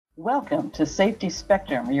Welcome to Safety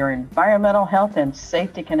Spectrum, your environmental health and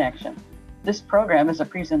safety connection. This program is a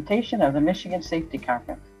presentation of the Michigan Safety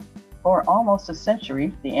Conference. For almost a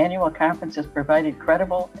century, the annual conference has provided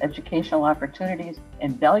credible educational opportunities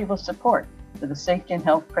and valuable support to the safety and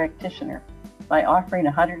health practitioner by offering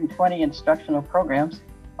 120 instructional programs,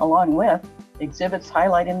 along with exhibits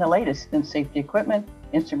highlighting the latest in safety equipment,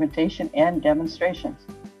 instrumentation, and demonstrations.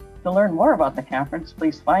 To learn more about the conference,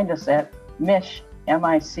 please find us at MICH,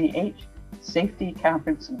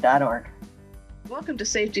 safetyconference.org. Welcome to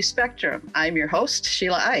Safety Spectrum. I'm your host,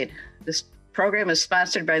 Sheila Ide. This program is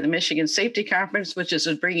sponsored by the Michigan Safety Conference, which is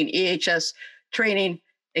bringing EHS training,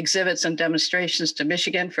 exhibits, and demonstrations to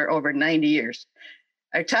Michigan for over 90 years.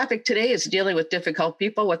 Our topic today is dealing with difficult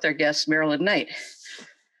people with our guest, Marilyn Knight.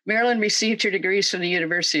 Marilyn received her degrees from the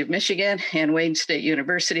University of Michigan and Wayne State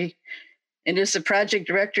University, and is the project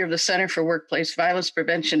director of the Center for Workplace Violence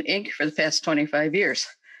Prevention, Inc. for the past 25 years.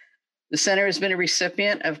 The center has been a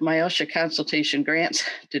recipient of MIOSHA consultation grants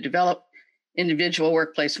to develop individual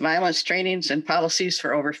workplace violence trainings and policies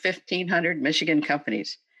for over 1,500 Michigan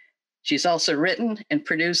companies. She's also written and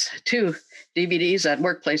produced 2 DVDs on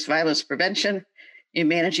workplace violence prevention and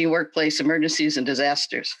managing workplace emergencies and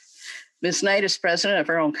disasters. Ms. Knight is president of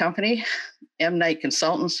her own company, M. Knight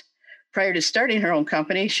Consultants. Prior to starting her own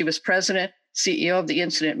company, she was president, CEO of the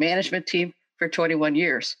incident management team for 21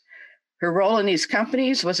 years. Her role in these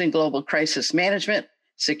companies was in global crisis management,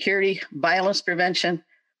 security, violence prevention,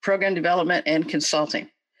 program development, and consulting.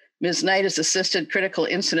 Ms. Knight has assisted critical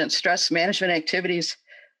incident stress management activities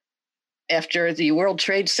after the World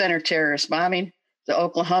Trade Center terrorist bombing, the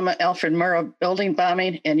Oklahoma Alfred Murrah building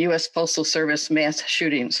bombing, and U.S. Postal Service mass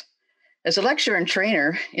shootings. As a lecturer and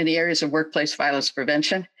trainer in the areas of workplace violence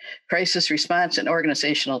prevention, crisis response, and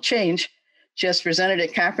organizational change, she has presented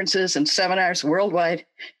at conferences and seminars worldwide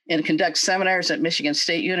and conducts seminars at Michigan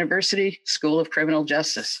State University School of Criminal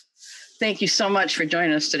Justice. Thank you so much for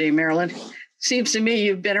joining us today, Marilyn. Seems to me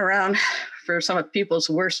you've been around for some of people's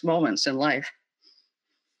worst moments in life.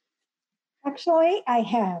 Actually, I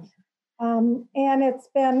have. And it's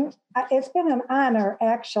been an honor,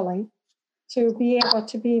 actually, to be able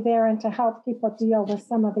to be there and to help people deal with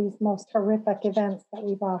some of these most horrific events that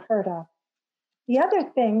we've all heard of. The other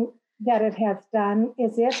thing that it has done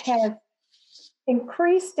is it has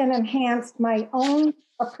increased and enhanced my own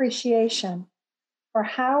appreciation for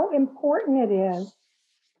how important it is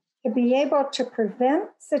to be able to prevent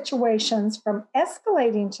situations from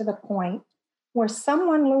escalating to the point where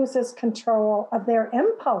someone loses control of their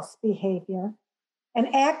impulse behavior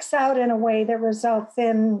and acts out in a way that results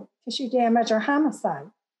in tissue damage or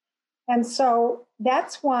homicide. And so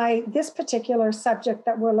that's why this particular subject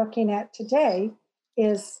that we're looking at today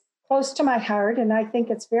is close to my heart, and I think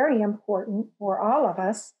it's very important for all of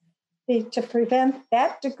us to prevent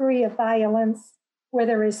that degree of violence where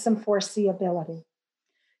there is some foreseeability.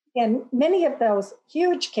 In many of those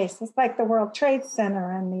huge cases, like the World Trade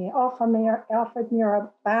Center and the Alfred Murrah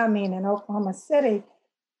bombing in Oklahoma City,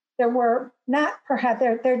 they're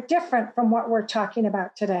different from what we're talking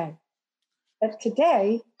about today. But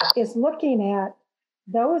today is looking at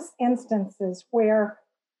those instances where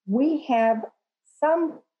we have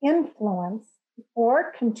some influence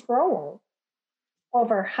or control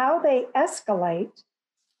over how they escalate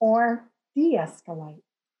or de-escalate.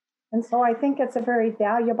 And so I think it's a very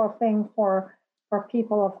valuable thing for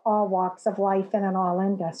people of all walks of life and in all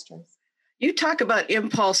industries. You talk about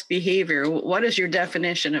impulse behavior. What is your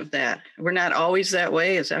definition of that? We're not always that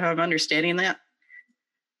way. Is that how I'm understanding that?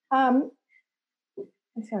 I'm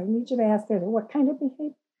sorry, I need you to ask that. What kind of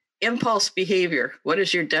behavior? Impulse behavior. What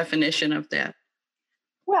is your definition of that?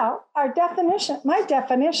 Well, my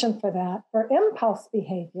definition for that, for impulse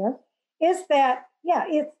behavior, is that,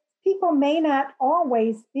 people may not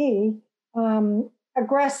always be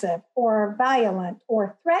aggressive or violent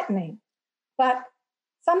or threatening, but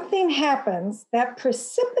something happens that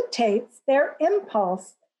precipitates their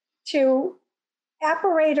impulse to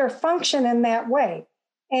operate or function in that way.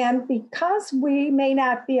 And because we may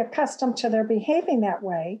not be accustomed to their behaving that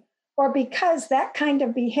way, or because that kind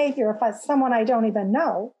of behavior, if it's someone I don't even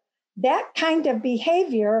know, that kind of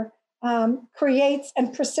behavior creates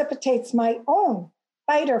and precipitates my own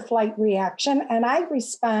fight or flight reaction, and I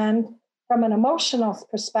respond from an emotional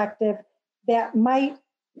perspective that might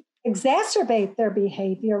exacerbate their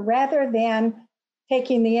behavior rather than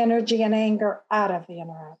taking the energy and anger out of the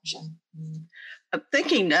interaction. I'm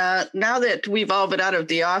thinking now that we've all been out of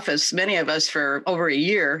the office, many of us for over a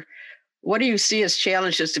year, what do you see as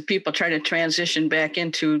challenges to people trying to transition back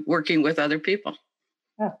into working with other people?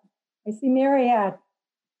 I see myriad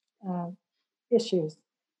issues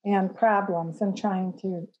and problems in trying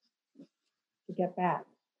to to get back.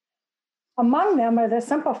 Among them are the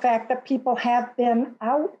simple fact that people have been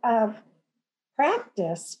out of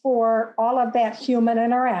practice for all of that human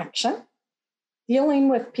interaction, dealing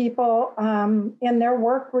with people in their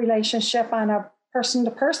work relationship on a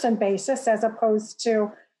person-to-person basis, as opposed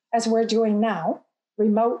to, as we're doing now,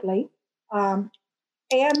 remotely. And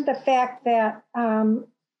the fact that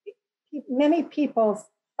many people's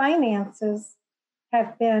finances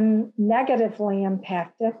have been negatively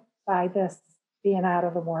impacted by this being out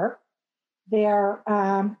of the work. Their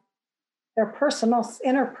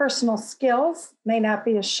interpersonal skills may not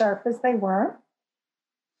be as sharp as they were.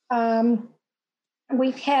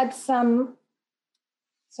 We've had some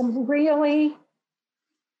really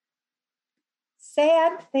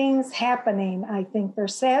sad things happening. I think they're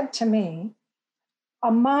sad to me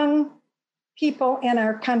among people in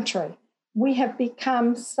our country. We have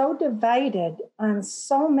become so divided on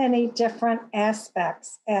so many different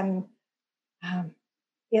aspects, and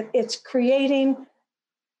it's creating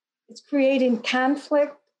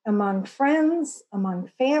conflict among friends, among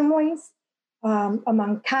families,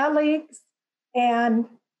 among colleagues, and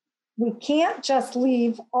we can't just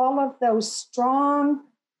leave all of those strong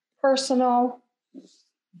personal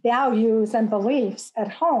values and beliefs at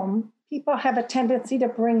home. People have a tendency to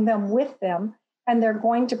bring them with them, and they're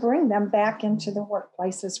going to bring them back into the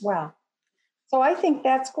workplace as well. So I think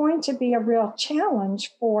that's going to be a real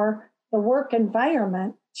challenge for the work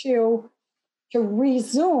environment to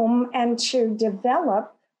resume and to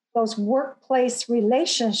develop those workplace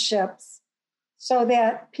relationships so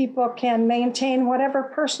that people can maintain whatever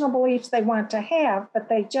personal beliefs they want to have, but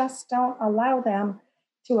they just don't allow them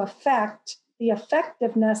to affect the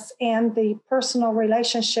effectiveness and the personal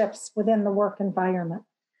relationships within the work environment.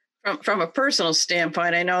 From a personal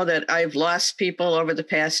standpoint, I know that I've lost people over the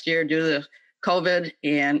past year due to COVID,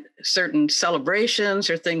 and certain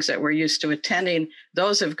celebrations or things that we're used to attending,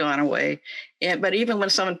 those have gone away. But even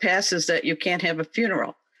when someone passes, that you can't have a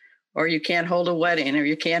funeral, or you can't hold a wedding, or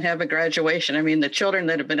you can't have a graduation. I mean, the children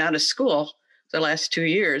that have been out of school the last 2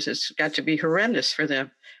 years, it's got to be horrendous for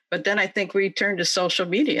them. But then I think we turn to social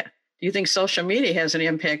media. Do you think social media has an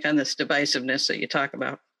impact on this divisiveness that you talk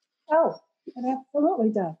about? Oh, it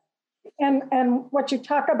absolutely does. And what you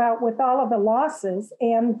talk about with all of the losses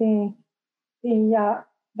and the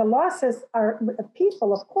losses are of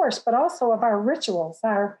people, of course, but also of our rituals,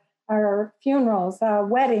 our funerals,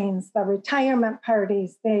 weddings, the retirement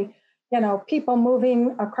parties, people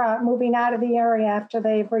moving out of the area after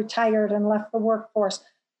they've retired and left the workforce.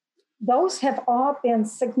 Those have all been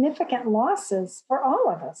significant losses for all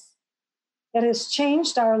of us. It has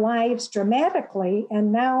changed our lives dramatically,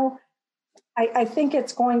 and now I think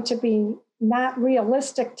it's going to be not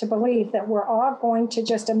realistic to believe that we're all going to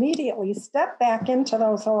just immediately step back into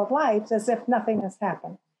those old lives as if nothing has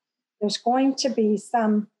happened. There's going to be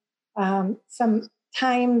some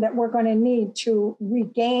time that we're going to need to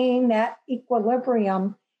regain that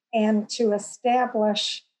equilibrium and to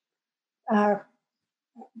establish,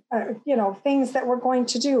 things that we're going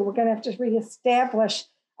to do. We're going to have to reestablish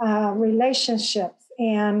relationships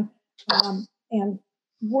and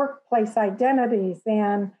workplace identities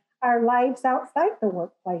and our lives outside the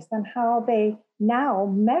workplace and how they now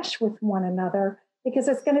mesh with one another, because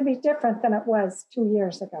it's going to be different than it was 2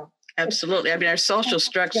 years ago. Absolutely. I mean, our social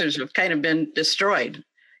structures have kind of been destroyed,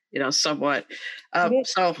 somewhat.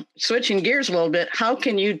 So switching gears a little bit, how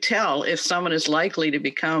can you tell if someone is likely to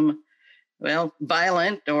become,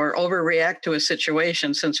 violent or overreact to a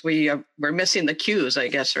situation, since we're missing the cues, I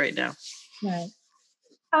guess, right now? Right.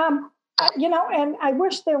 And I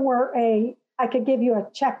wish there were I could give you a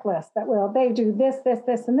checklist that, they do this, this,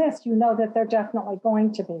 this, and this, that they're definitely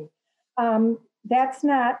going to be. That's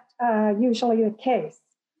not usually the case.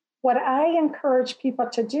 What I encourage people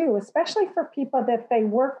to do, especially for people that they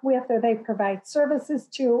work with or they provide services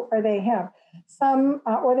to, or they have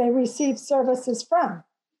or they receive services from,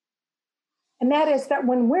 and that is that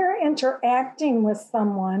when we're interacting with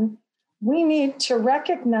someone, we need to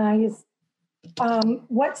recognize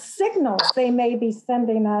what signals they may be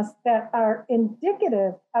sending us that are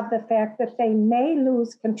indicative of the fact that they may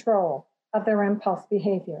lose control of their impulse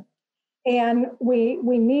behavior. And we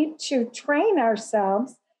need to train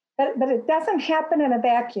ourselves, but it doesn't happen in a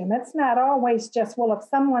vacuum. It's not always just, if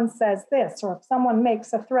someone says this, or if someone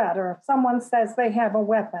makes a threat, or if someone says they have a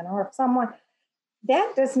weapon, or if someone,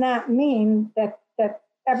 that does not mean that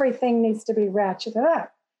everything needs to be ratcheted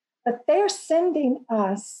up. But they're sending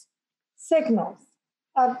us signals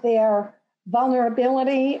of their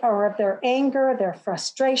vulnerability or of their anger, their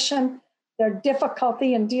frustration, their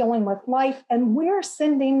difficulty in dealing with life, and we're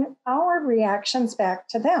sending our reactions back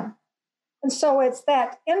to them. And so it's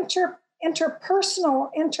that interpersonal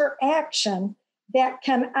interaction that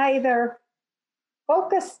can either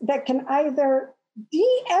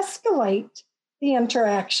de-escalate the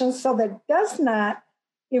interaction so that it does not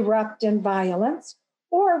erupt in violence,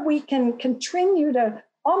 or we can continue to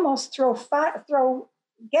almost throw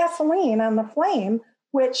gasoline on the flame,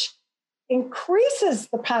 which increases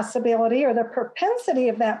the possibility or the propensity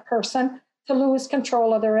of that person to lose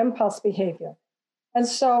control of their impulse behavior. And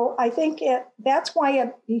so I think that's why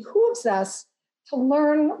it behooves us to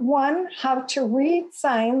learn, one, how to read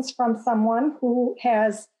signs from someone who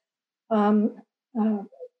has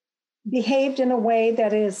behaved in a way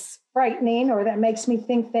that is frightening or that makes me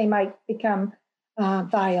think they might become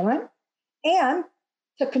violent, and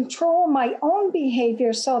to control my own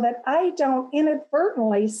behavior so that I don't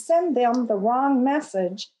inadvertently send them the wrong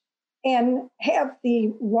message and have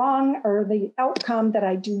the wrong or the outcome that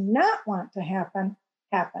I do not want to happen.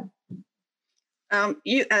 I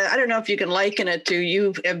don't know if you can liken it to,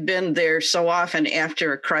 you have been there so often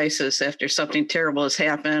after a crisis, after something terrible has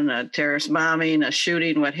happened, a terrorist bombing, a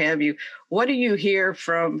shooting, what have you. What do you hear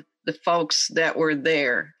from the folks that were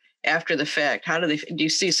there after the fact? Do you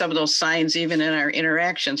see some of those signs even in our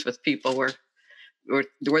interactions with people where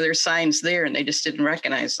there signs there and they just didn't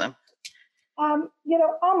recognize them?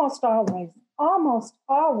 Almost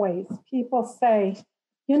always people say,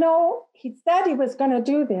 he said he was going to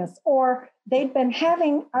do this, or they'd been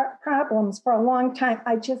having problems for a long time.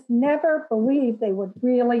 I just never believed they would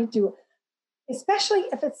really do it, especially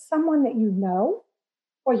if it's someone that you know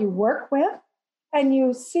or you work with, and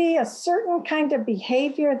you see a certain kind of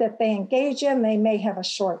behavior that they engage in. They may have a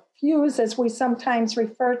short fuse, as we sometimes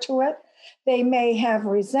refer to it. They may have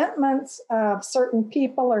resentments of certain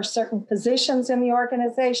people or certain positions in the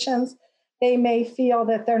organizations. They may feel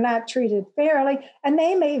that they're not treated fairly, and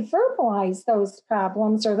they may verbalize those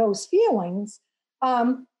problems or those feelings.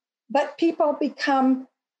 But people become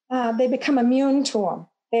immune to them.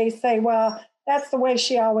 They say, well, that's the way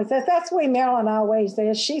she always is. That's the way Marilyn always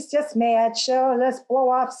is. She's just mad. She'll just blow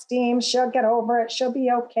off steam. She'll get over it. She'll be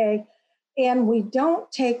okay. And we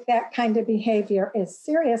don't take that kind of behavior as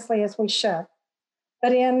seriously as we should.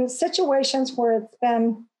 But in situations where it's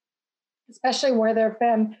been, especially where there have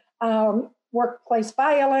been workplace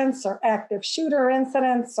violence or active shooter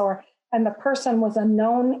incidents, and the person was a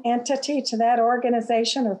known entity to that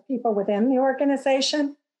organization or people within the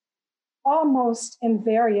organization, almost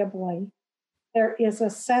invariably, there is a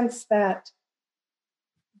sense that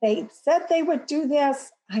they said they would do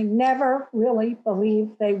this. I never really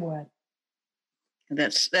believed they would.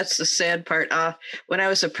 That's the sad part. When I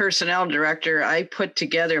was a personnel director, I put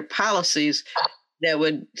together policies that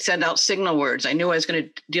would send out signal words. I knew I was going to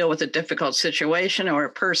deal with a difficult situation or a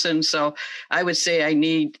person. So I would say I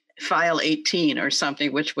need file 18 or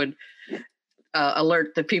something, which would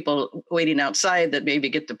alert the people waiting outside that maybe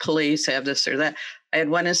get the police, have this or that. I had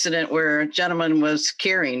one incident where a gentleman was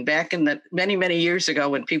carrying back in the many, many years ago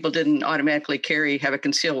when people didn't automatically have a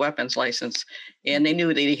concealed weapons license, and they knew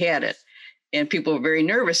that he had it. And people were very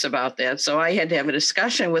nervous about that. So I had to have a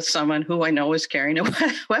discussion with someone who I know was carrying a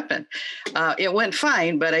weapon. It went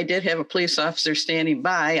fine, but I did have a police officer standing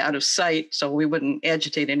by out of sight so we wouldn't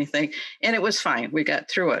agitate anything. And it was fine. We got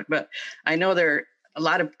through it. But I know a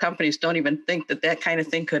lot of companies don't even think that kind of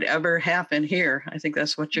thing could ever happen here. I think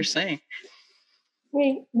that's what you're saying.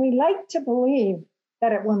 We like to believe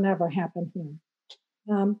that it will never happen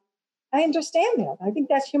here. I understand that. I think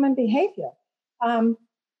that's human behavior.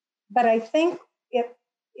 But I think it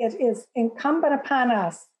is incumbent upon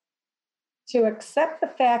us to accept the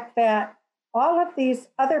fact that all of these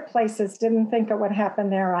other places didn't think it would happen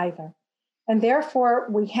there either. And therefore,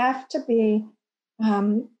 we have to be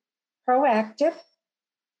proactive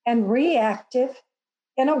and reactive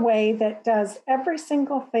in a way that does every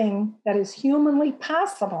single thing that is humanly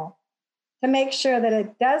possible to make sure that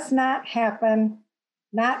it does not happen,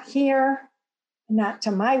 not here, not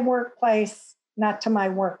to my workplace, not to my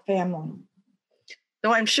work family.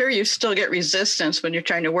 Though I'm sure you still get resistance when you're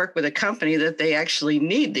trying to work with a company that they actually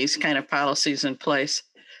need these kind of policies in place.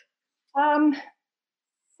 Sometimes,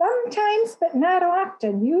 but not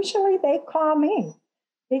often. Usually they call me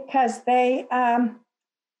because they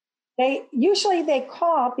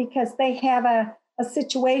call because they have a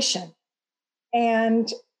situation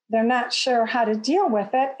and they're not sure how to deal with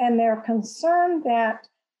it. And they're concerned that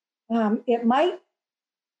it might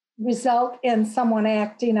result in someone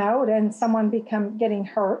acting out and someone getting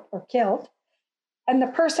hurt or killed. And the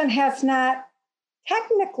person has not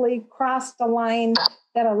technically crossed a line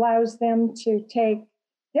that allows them to take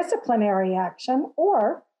disciplinary action,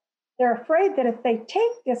 or they're afraid that if they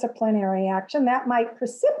take disciplinary action, that might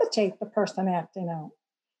precipitate the person acting out.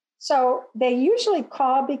 So they usually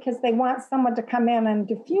call because they want someone to come in and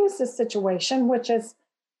diffuse the situation, which is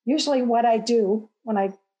usually what I do when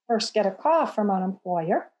I first get a call from an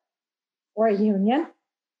employer or a union.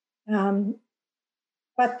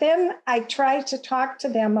 But then I try to talk to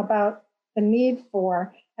them about the need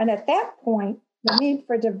for, and at that point, the need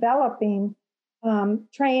for developing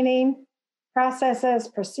training, processes,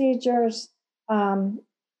 procedures, to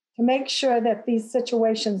make sure that these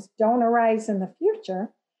situations don't arise in the future.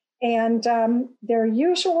 And they're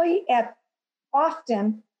usually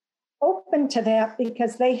often open to that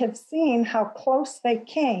because they have seen how close they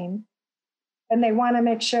came and they want to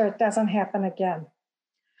make sure it doesn't happen again.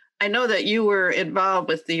 I know that you were involved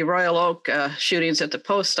with the Royal Oak shootings at the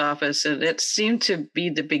post office, and it seemed to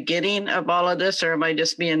be the beginning of all of this, or am I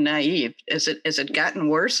just being naive? Has it gotten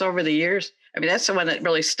worse over the years? I mean, that's the one that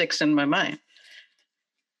really sticks in my mind.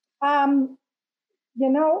 I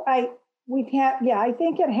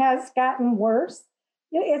think it has gotten worse.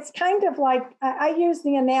 It's kind of like, I use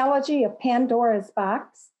the analogy of Pandora's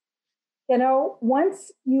box. There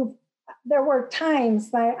were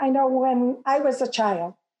times, I know when I was a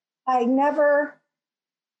child, it never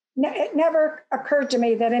occurred to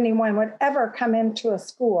me that anyone would ever come into a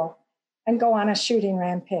school and go on a shooting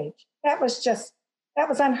rampage. That was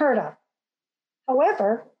unheard of.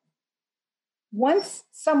 However, once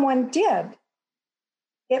someone did,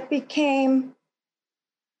 it became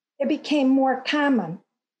more common.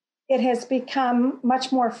 It has become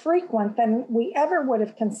much more frequent than we ever would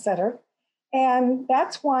have considered. And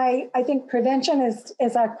that's why I think prevention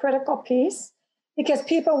is a critical piece, because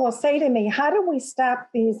people will say to me, how do we stop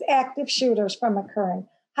these active shooters from occurring?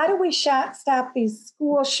 How do we stop these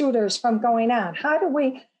school shooters from going on?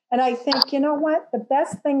 And I think, you know what? The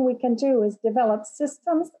best thing we can do is develop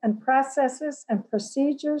systems and processes and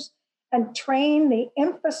procedures and train the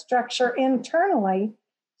infrastructure internally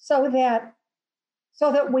so that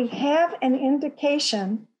we have an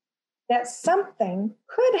indication that something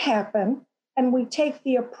could happen and we take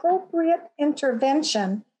the appropriate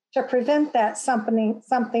intervention to prevent that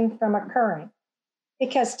something from occurring.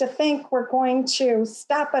 Because to think we're going to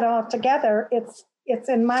stop it altogether, it's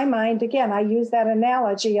in my mind, again, I use that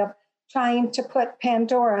analogy of trying to put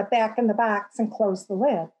Pandora back in the box and close the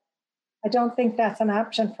lid. I don't think that's an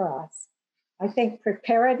option for us. I think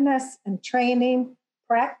preparedness and training,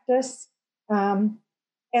 practice, and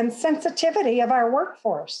sensitivity of our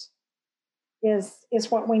workforce is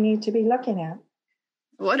what we need to be looking at.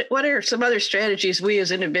 What are some other strategies we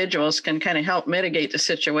as individuals can kind of help mitigate the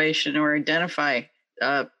situation or identify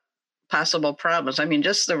possible problems? I mean,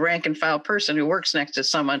 just the rank and file person who works next to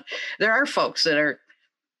someone. There are folks that are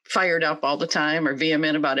fired up all the time or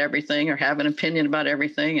vehement about everything or have an opinion about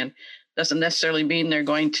everything, and doesn't necessarily mean they're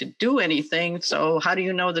going to do anything. So how do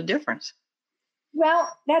you know the difference? Well,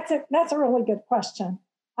 that's a really good question.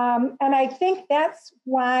 And I think that's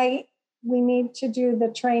why we need to do the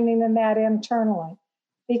training in that internally,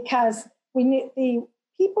 because we need the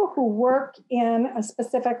people who work in a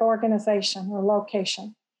specific organization or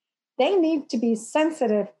location, they need to be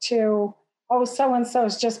sensitive to, oh, so-and-so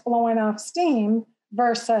is just blowing off steam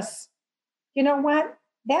versus, you know what,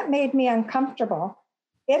 that made me uncomfortable.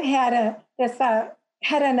 It had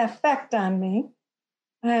an effect on me.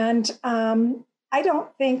 And I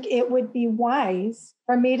don't think it would be wise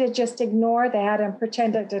for me to just ignore that and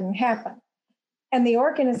pretend it didn't happen. And the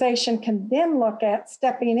organization can then look at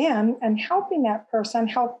stepping in and helping that person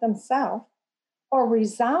help themselves or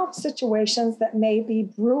resolve situations that may be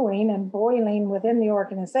brewing and boiling within the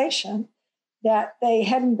organization that they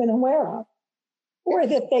hadn't been aware of or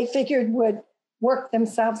that they figured would work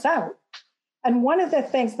themselves out. And one of the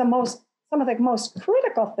things, some of the most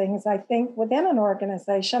critical things, I think, within an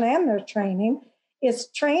organization and their training is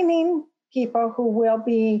training people who will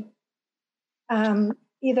be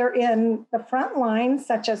either in the front lines,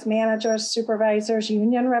 such as managers, supervisors,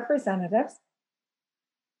 union representatives,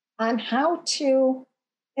 on how to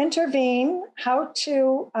intervene, how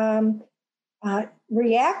to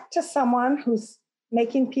react to someone who's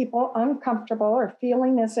making people uncomfortable or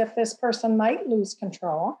feeling as if this person might lose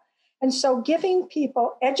control. And so giving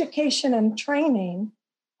people education and training,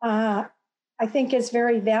 I think, is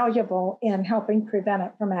very valuable in helping prevent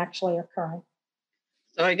it from actually occurring.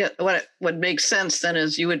 So I get what makes sense then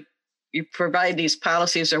is you provide these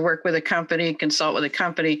policies or work with a company, consult with a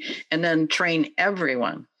company, and then train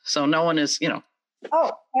everyone. So no one is,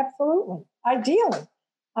 Oh, absolutely. Ideally.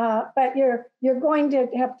 But you're going to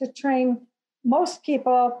have to train most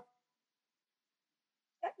people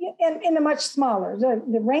in a much smaller.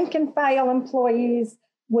 The rank and file employees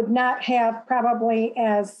would not have probably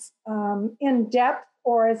as in-depth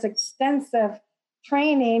or as extensive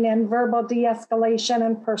training in verbal de-escalation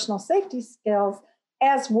and personal safety skills,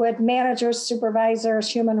 as would managers, supervisors,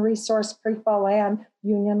 human resource people, and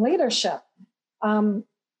union leadership.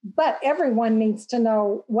 But everyone needs to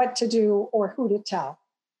know what to do or who to tell.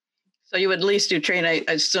 So you would at least do train, I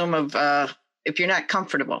assume, of if you're not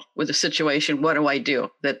comfortable with a situation, what do I do?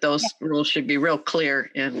 That those rules should be real clear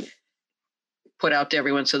and put out to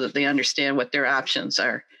everyone so that they understand what their options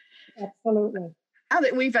are. Absolutely. Now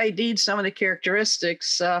that we've ID'd some of the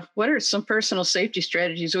characteristics, what are some personal safety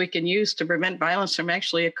strategies we can use to prevent violence from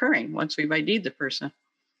actually occurring once we've ID'd the person?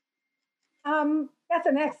 That's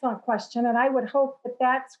an excellent question. And I would hope that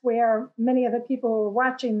that's where many of the people who are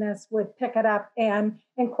watching this would pick it up and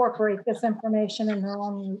incorporate this information in their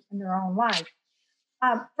own life.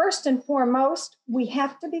 First and foremost, we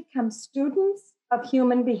have to become students of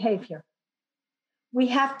human behavior. We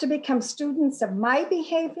have to become students of my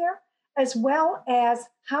behavior, as well as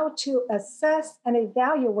how to assess and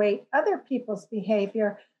evaluate other people's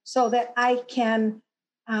behavior so that I can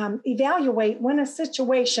evaluate when a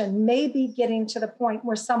situation may be getting to the point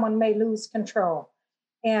where someone may lose control,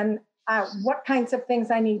 and what kinds of things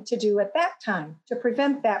I need to do at that time to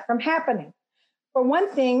prevent that from happening. For one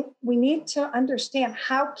thing, we need to understand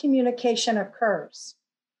how communication occurs.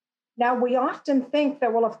 Now, we often think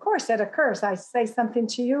that, well, of course it occurs. I say something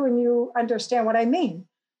to you and you understand what I mean.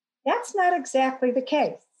 That's not exactly the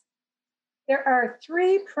case. There are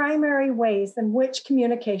three primary ways in which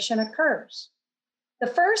communication occurs. The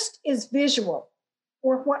first is visual,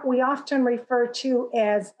 or what we often refer to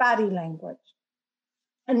as body language.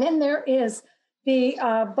 And then there is the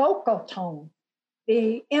vocal tone,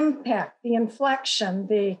 the impact, the inflection,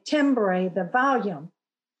 the timbre, the volume.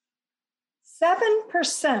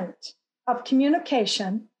 7% of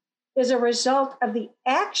communication is a result of the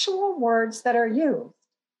actual words that are used.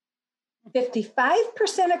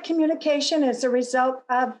 55% of communication is a result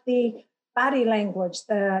of the body language,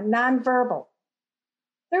 the nonverbal.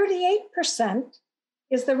 38%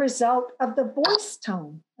 is the result of the voice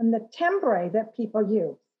tone and the timbre that people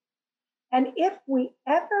use. And if we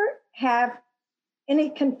ever have any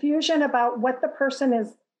confusion about what the person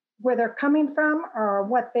is, where they're coming from, or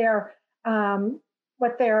what their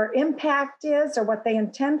impact is, or what they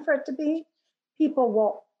intend for it to be, people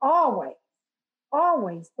will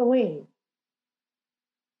always believe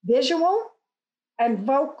visual and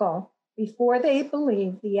vocal before they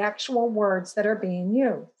believe the actual words that are being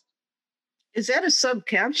used. Is that a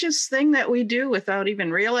subconscious thing that we do without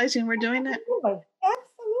even realizing we're doing that?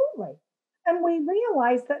 Absolutely. And we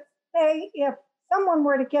realize that, say, if someone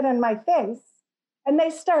were to get in my face and they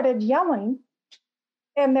started yelling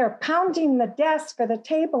and they're pounding the desk or the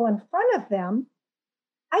table in front of them,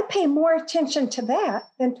 I pay more attention to that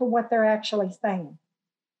than to what they're actually saying.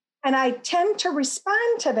 And I tend to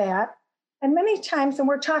respond to that. And many times, and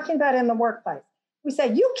we're talking about in the workplace, we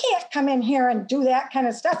say, you can't come in here and do that kind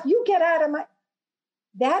of stuff. You get out of my...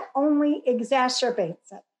 That only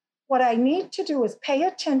exacerbates it. What I need to do is pay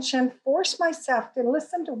attention, force myself to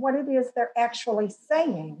listen to what it is they're actually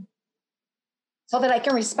saying so that I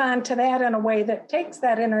can respond to that in a way that takes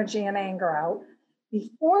that energy and anger out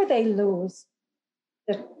before they lose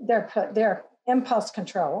their impulse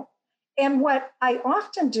control. And what I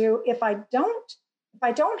often do, if I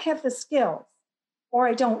don't have the skills or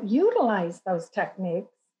I don't utilize those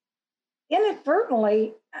techniques,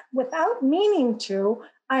 inadvertently, without meaning to,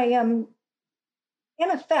 I am in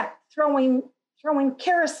effect throwing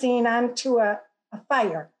kerosene onto a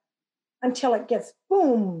fire until it gets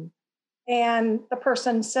boom, and the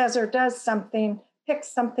person says or does something,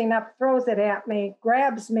 picks something up, throws it at me,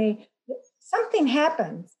 grabs me. Something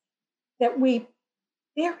happens that we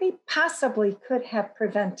very possibly could have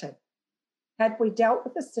prevented had we dealt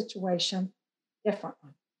with the situation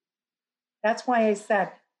differently. That's why I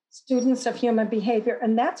said students of human behavior,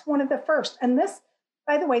 and that's one of the first. And this,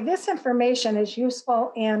 by the way, this information is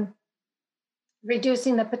useful in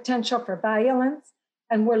reducing the potential for violence,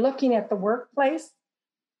 and we're looking at the workplace,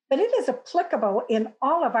 but it is applicable in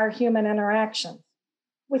all of our human interactions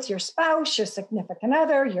with your spouse, your significant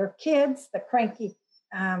other, your kids, the cranky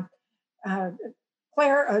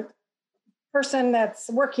person that's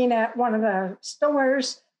working at one of the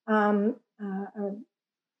stores, a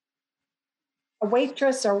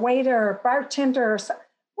waitress or waiter or bartender or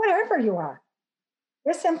whatever you are.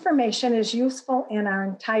 This information is useful in our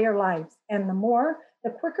entire lives. And the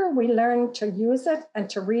quicker we learn to use it and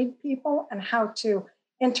to read people and how to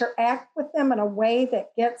interact with them in a way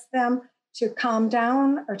that gets them to calm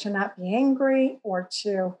down or to not be angry or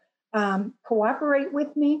to cooperate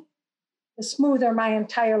with me, the smoother my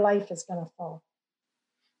entire life is going to fall.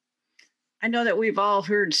 I know that we've all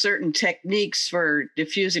heard certain techniques for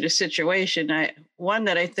diffusing a situation. One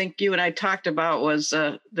that I think you and I talked about was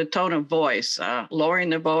the tone of voice, lowering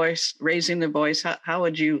the voice, raising the voice. How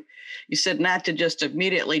would you said not to just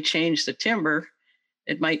immediately change the timbre.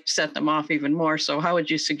 It might set them off even more. So how would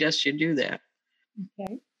you suggest you do that?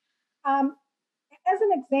 Okay. As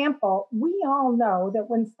an example, we all know that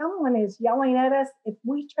when someone is yelling at us, if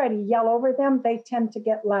we try to yell over them, they tend to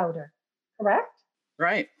get louder, correct?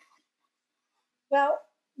 Right. Well,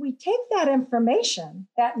 we take that information,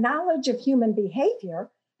 that knowledge of human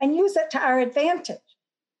behavior, and use it to our advantage.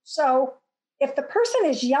 So if the person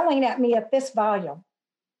is yelling at me at this volume,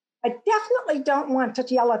 I definitely don't want to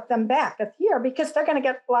yell at them back at here because they're going to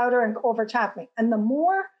get louder and overtop me. And the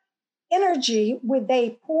more energy would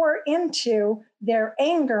they pour into their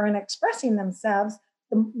anger and expressing themselves,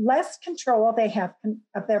 the less control they have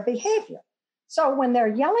of their behavior. So when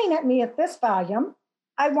they're yelling at me at this volume,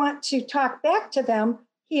 I want to talk back to them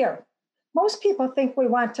here. Most people think we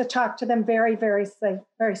want to talk to them very, very,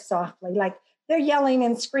 very softly. Like they're yelling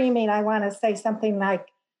and screaming. I want to say something like,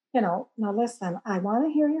 now listen, I want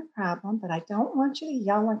to hear your problem, but I don't want you to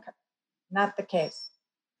yell. And not the case.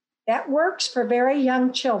 That works for very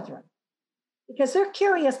young children because they're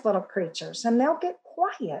curious little creatures and they'll get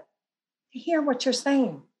quiet to hear what you're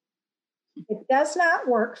saying. It does not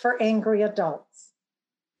work for angry adults.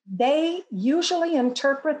 They usually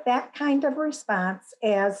interpret that kind of response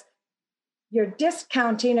as you're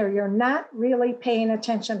discounting or you're not really paying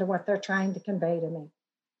attention to what they're trying to convey to me.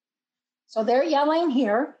 So they're yelling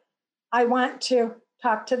here. I want to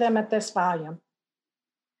talk to them at this volume.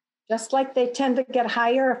 Just like they tend to get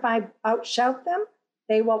higher if I outshout them,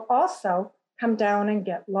 they will also come down and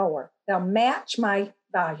get lower. They'll match my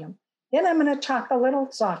volume. Then I'm going to talk a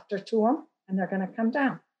little softer to them and they're going to come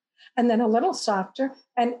down. And then a little softer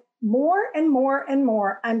and more and more and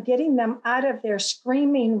more, I'm getting them out of their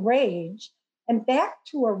screaming rage and back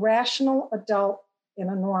to a rational adult in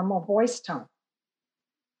a normal voice tone.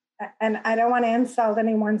 And I don't want to insult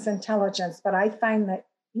anyone's intelligence, but I find the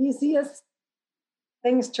easiest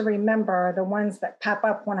things to remember are the ones that pop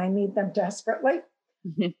up when I need them desperately.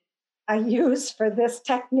 Mm-hmm. I use for this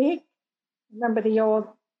technique, remember the old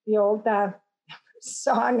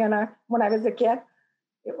song when I was a kid?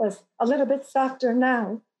 It was a little bit softer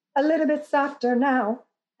now, a little bit softer now.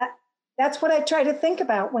 That's what I try to think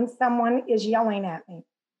about when someone is yelling at me.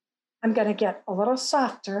 I'm going to get a little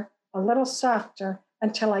softer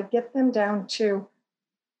until I get them down to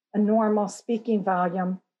a normal speaking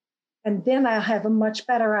volume. And then I'll have a much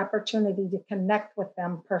better opportunity to connect with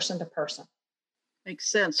them person to person.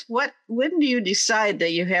 Makes sense. When do you decide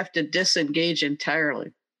that you have to disengage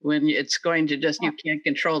entirely? When it's going to you can't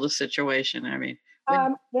control the situation? I mean,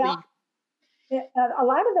 a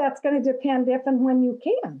lot of that's going to depend if and when you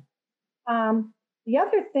can. The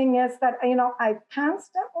other thing is that, I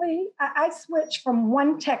constantly, I switch from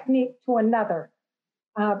one technique to another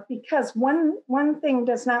because one thing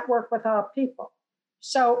does not work with all people.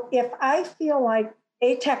 So if I feel like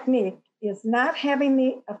a technique is not having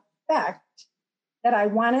the effect that I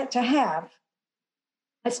want it to have,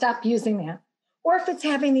 I stop using that. Or if it's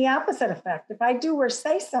having the opposite effect, if I do or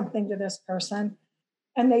say something to this person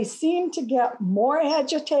and they seem to get more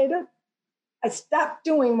agitated, I stop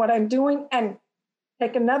doing what I'm doing and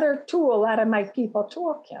take another tool out of my people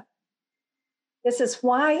toolkit. This is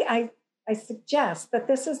why I suggest that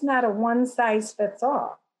this is not a one size fits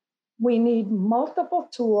all. We need multiple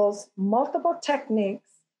tools, multiple techniques,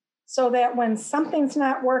 so that when something's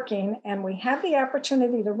not working and we have the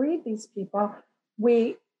opportunity to read these people,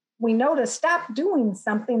 we know to stop doing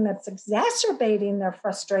something that's exacerbating their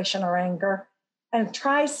frustration or anger and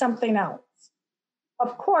try something else.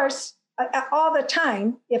 Of course, all the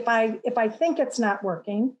time, if I think it's not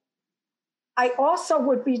working, I also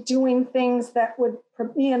would be doing things that would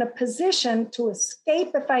put me in a position to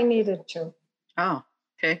escape if I needed to. Oh,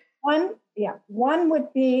 okay. One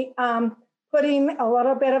would be putting a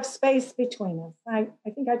little bit of space between us. I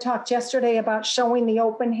think I talked yesterday about showing the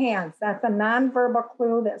open hands. That's a nonverbal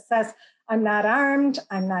clue that says, I'm not armed,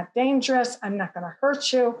 I'm not dangerous, I'm not going to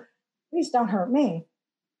hurt you. Please don't hurt me.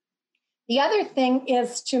 The other thing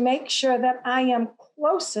is to make sure that I am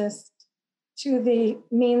closest to the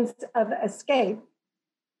means of escape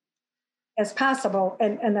as possible,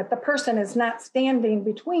 and that the person is not standing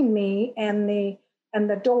between me and the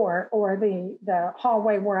door or the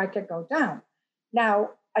hallway where I could go down.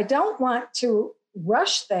 Now, I don't want to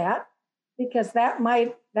rush that because that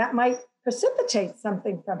might precipitate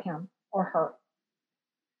something from him or her.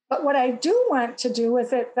 But what I do want to do is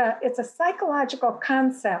it's a psychological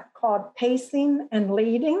concept called pacing and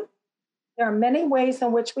leading. There are many ways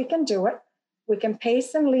in which we can do it. We can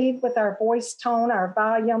pace and lead with our voice tone, our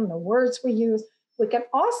volume, the words we use. We can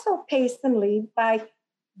also pace and lead by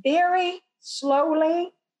very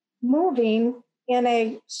slowly moving in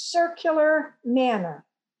a circular manner,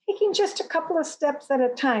 taking just a couple of steps at a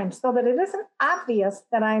time so that it isn't obvious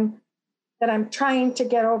that I'm trying to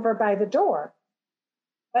get over by the door,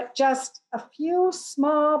 but just a few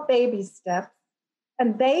small baby steps,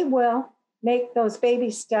 and they will make those baby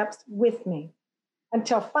steps with me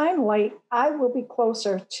until finally I will be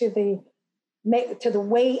closer to the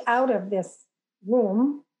way out of this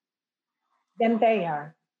room than they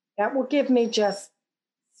are. That will give me just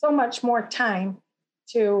so much more time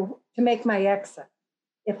to make my exit.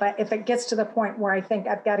 If it gets to the point where I think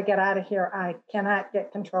I've got to get out of here, I cannot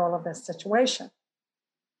get control of this situation.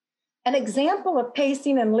 An example of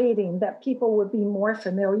pacing and leading that people would be more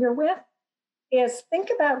familiar with is think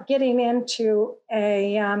about getting into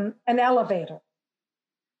an elevator.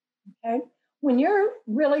 Okay, when you're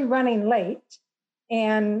really running late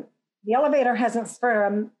and the elevator hasn't for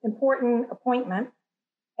an important appointment,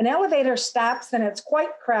 an elevator stops and it's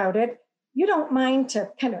quite crowded. You don't mind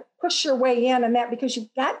to kind of push your way in and that because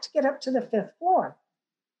you've got to get up to the 5th floor.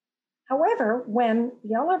 However, when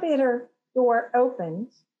the elevator door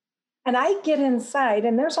opens and I get inside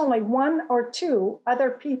and there's only 1 or 2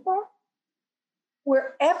 other people,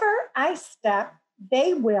 wherever I step,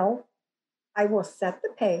 I will set the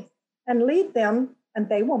pace and lead them, and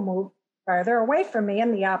they will move farther away from me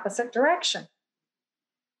in the opposite direction.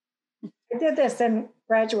 I did this in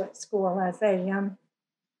graduate school as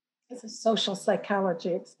a social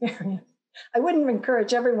psychology experience. I wouldn't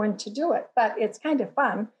encourage everyone to do it, but it's kind of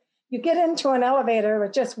fun. You get into an elevator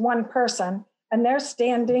with just one person, and they're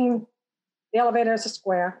standing, the elevator is a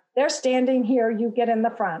square, they're standing here, you get in the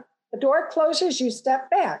front. The door closes, you step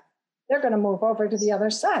back. They're going to move over to the other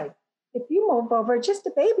side. If you move over just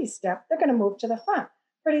a baby step, they're going to move to the front.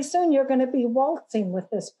 Pretty soon you're going to be waltzing with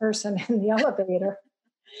this person in the elevator.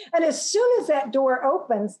 And as soon as that door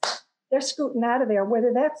opens, they're scooting out of there,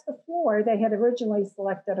 whether that's the floor they had originally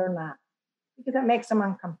selected or not, because it makes them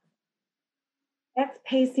uncomfortable. That's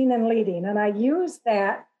pacing and leading. And I use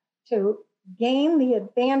that to gain the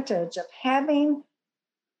advantage of having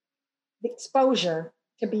the exposure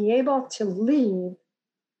to be able to leave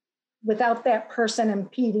without that person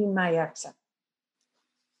impeding my exit.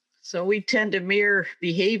 So we tend to mirror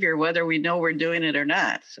behavior, whether we know we're doing it or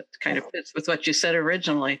not. So it kind of fits with what you said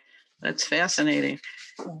originally. That's fascinating.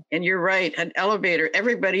 And you're right, an elevator,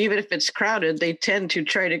 everybody, even if it's crowded, they tend to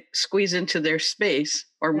try to squeeze into their space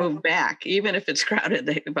or move back, even if it's crowded,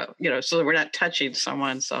 so that we're not touching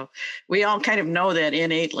someone. So we all kind of know that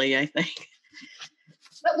innately, I think.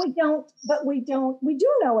 But we do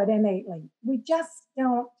know it innately. We just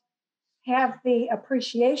don't have the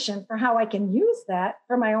appreciation for how I can use that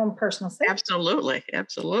for my own personal safety. Absolutely. And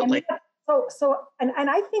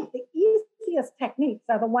I think the easiest techniques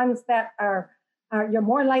are the ones that are you're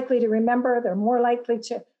more likely to remember. They're more likely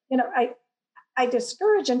to, I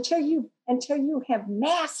discourage until you have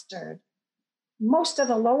mastered most of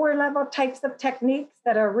the lower level types of techniques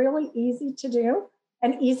that are really easy to do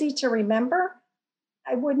and easy to remember.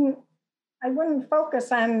 I wouldn't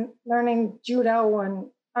focus on learning judo and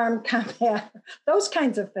armed combat, those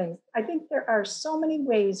kinds of things. I think there are so many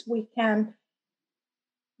ways we can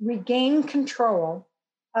regain control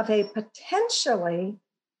of a potentially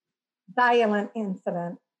violent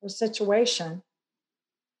incident or situation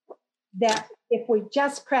that if we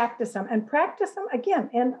just practice them again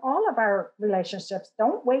in all of our relationships,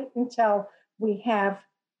 don't wait until we have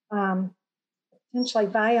potentially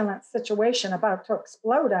violent situation about to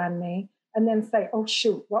explode on me and then say, oh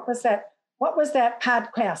shoot, what was that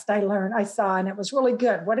podcast I saw and it was really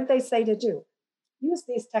good. What did they say to do? Use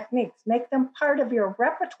these techniques, make them part of your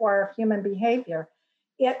repertoire of human behavior.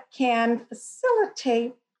 It can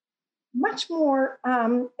facilitate much more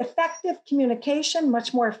effective communication,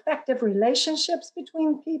 much more effective relationships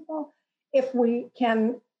between people if we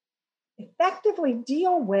can effectively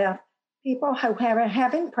deal with people who are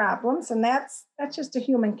having problems, and that's just a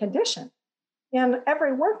human condition. In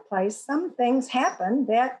every workplace, some things happen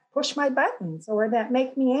that push my buttons or that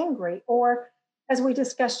make me angry. Or, as we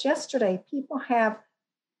discussed yesterday, people have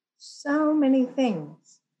so many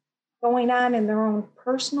things going on in their own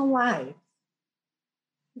personal lives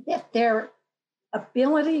that their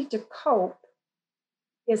ability to cope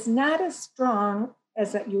is not as strong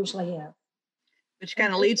as it usually is. Which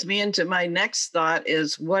kind of leads me into my next thought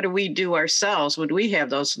is, what do we do ourselves when we have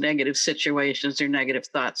those negative situations or negative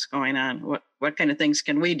thoughts going on? What kind of things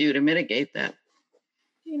can we do to mitigate that?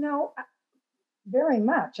 very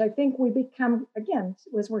much. I think we become, again,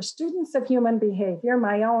 we're students of human behavior,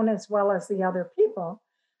 my own as well as the other people.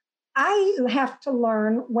 I have to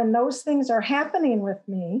learn when those things are happening with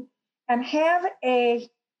me and have a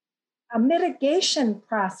mitigation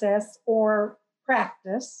process or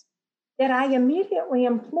practice that I immediately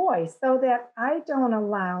employ so that I don't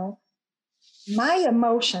allow my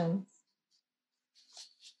emotions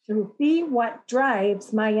to be what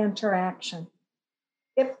drives my interaction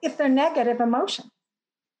if they're negative emotions.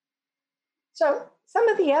 So some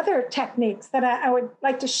of the other techniques that I would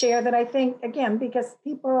like to share that I think, again, because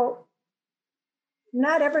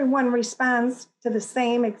not everyone responds to the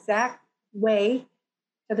same exact way,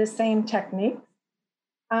 to the same techniques.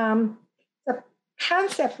 The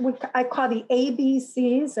concept I call the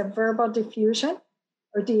ABCs of verbal diffusion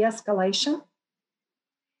or de-escalation.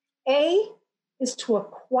 A is to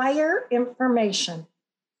acquire information.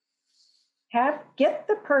 Get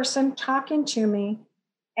the person talking to me,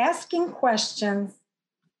 asking questions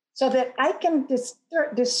so that I can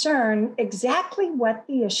discern exactly what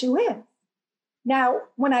the issue is. Now,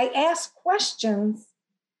 when I ask questions,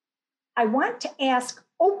 I want to ask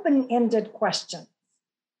open-ended questions.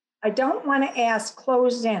 I don't want to ask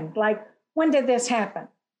closed-end, like, when did this happen?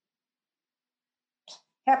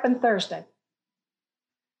 Happened Thursday.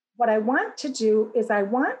 What I want to do is I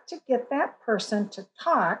want to get that person to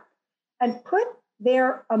talk and put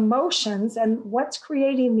their emotions and what's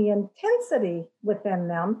creating the intensity within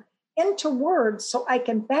them into words so I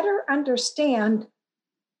can better understand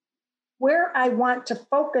where I want to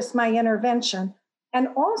focus my intervention. And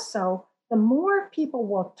also, the more people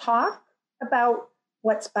will talk about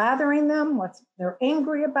what's bothering them, what they're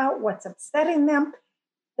angry about, what's upsetting them,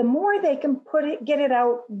 the more they can get it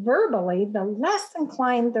out verbally, the less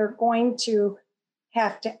inclined they're going to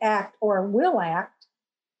have to act or will act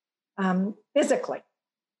physically.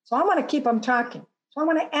 So I want to keep them talking. So I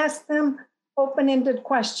want to ask them open-ended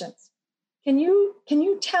questions. Can you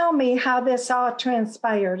tell me how this all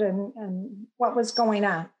transpired and what was going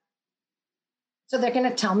on? So they're going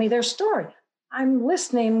to tell me their story. I'm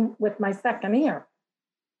listening with my second ear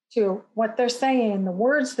to what they're saying, the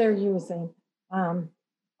words they're using,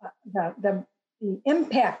 the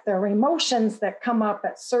impact, their emotions that come up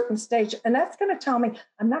at certain stage. And that's going to tell me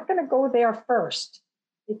I'm not going to go there first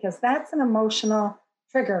because that's an emotional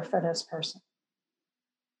trigger for this person.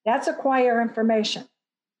 That's acquire information.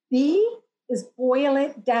 B is boil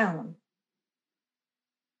it down.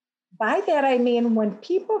 By that, I mean when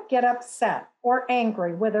people get upset or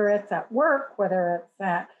angry, whether it's at work, whether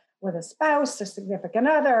it's with a spouse, a significant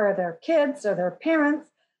other, or their kids, or their parents,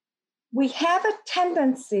 we have a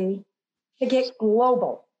tendency to get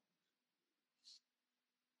global.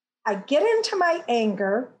 I get into my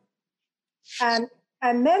anger, and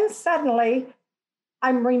then suddenly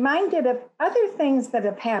I'm reminded of other things that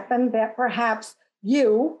have happened that perhaps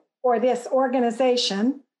you or this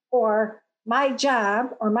organization or my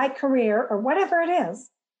job or my career or whatever it is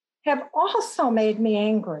have also made me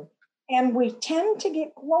angry. And we tend to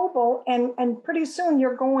get global, and pretty soon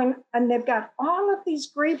you're going, and they've got all of these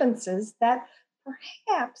grievances that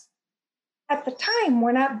perhaps at the time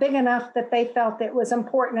were not big enough that they felt it was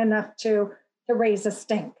important enough to raise a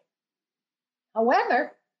stink.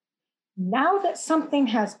 However, now that something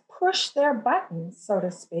has pushed their buttons, so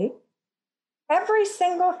to speak, every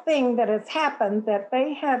single thing that has happened that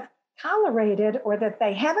they have tolerated or that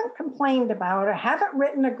they haven't complained about or haven't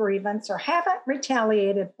written a grievance or haven't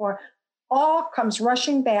retaliated for all comes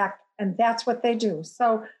rushing back, and that's what they do.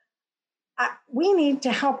 So we need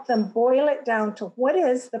to help them boil it down to what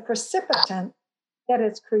is the precipitant that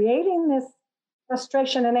is creating this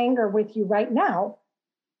frustration and anger with you right now.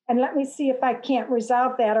 And let me see if I can't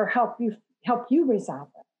resolve that or help you resolve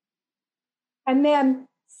it. And then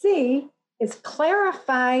C is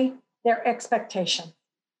clarify their expectation.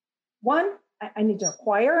 One, I need to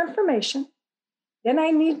acquire information. Then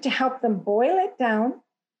I need to help them boil it down.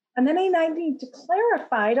 And then I need to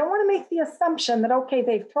clarify. I don't want to make the assumption that, okay,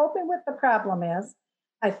 they've told me what the problem is.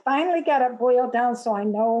 I finally got it boiled down so I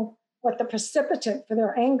know what the precipitant for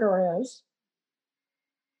their anger is.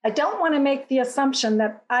 I don't want to make the assumption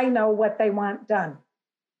that I know what they want done.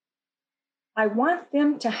 I want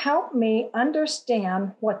them to help me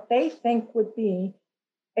understand what they think would be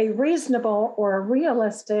a reasonable or a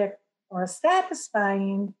realistic or a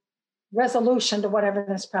satisfying resolution to whatever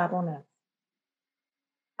this problem is.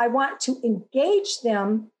 I want to engage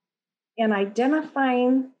them in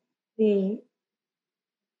identifying the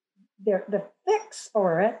fix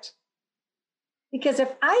for it. Because if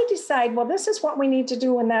I decide, well, this is what we need to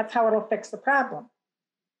do and that's how it'll fix the problem,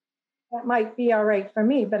 that might be all right for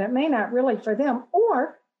me, but it may not really for them.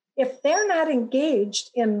 Or if they're not engaged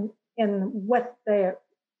in what the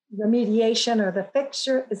remediation or the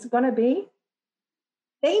fixture is going to be,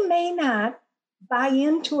 they may not buy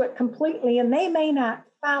into it completely, and they may not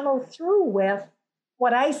follow through with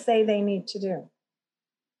what I say they need to do.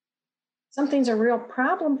 Something's a real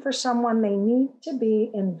problem for someone, they need to be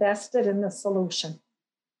invested in the solution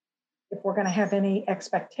if we're going to have any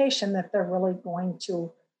expectation that they're really going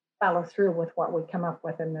to follow through with what we come up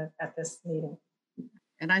with at this meeting.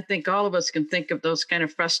 And I think all of us can think of those kind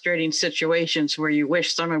of frustrating situations where you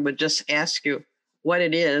wish someone would just ask you what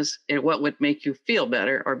it is and what would make you feel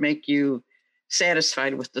better or make you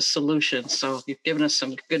satisfied with the solution. So you've given us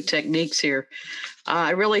some good techniques here.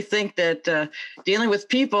 I really think that dealing with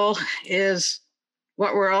people is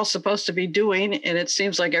what we're all supposed to be doing. And it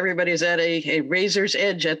seems like everybody's at a razor's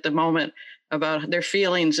edge at the moment about their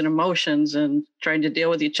feelings and emotions and trying to deal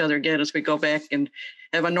with each other again as we go back and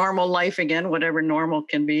have a normal life again, whatever normal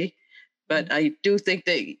can be. But I do think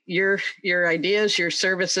that your ideas, your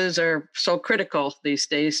services are so critical these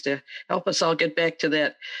days to help us all get back to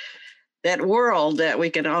that world that we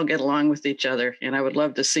can all get along with each other. And I would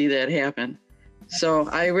love to see that happen. So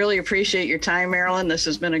I really appreciate your time, Marilyn. This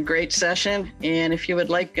has been a great session. And if you would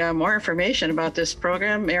like more information about this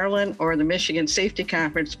program, Marilyn, or the Michigan Safety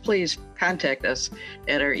Conference, please contact us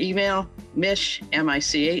at our email, mich,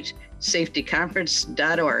 M-I-C-H,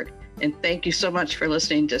 safetyconference.org. And thank you so much for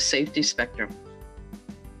listening to Safety Spectrum.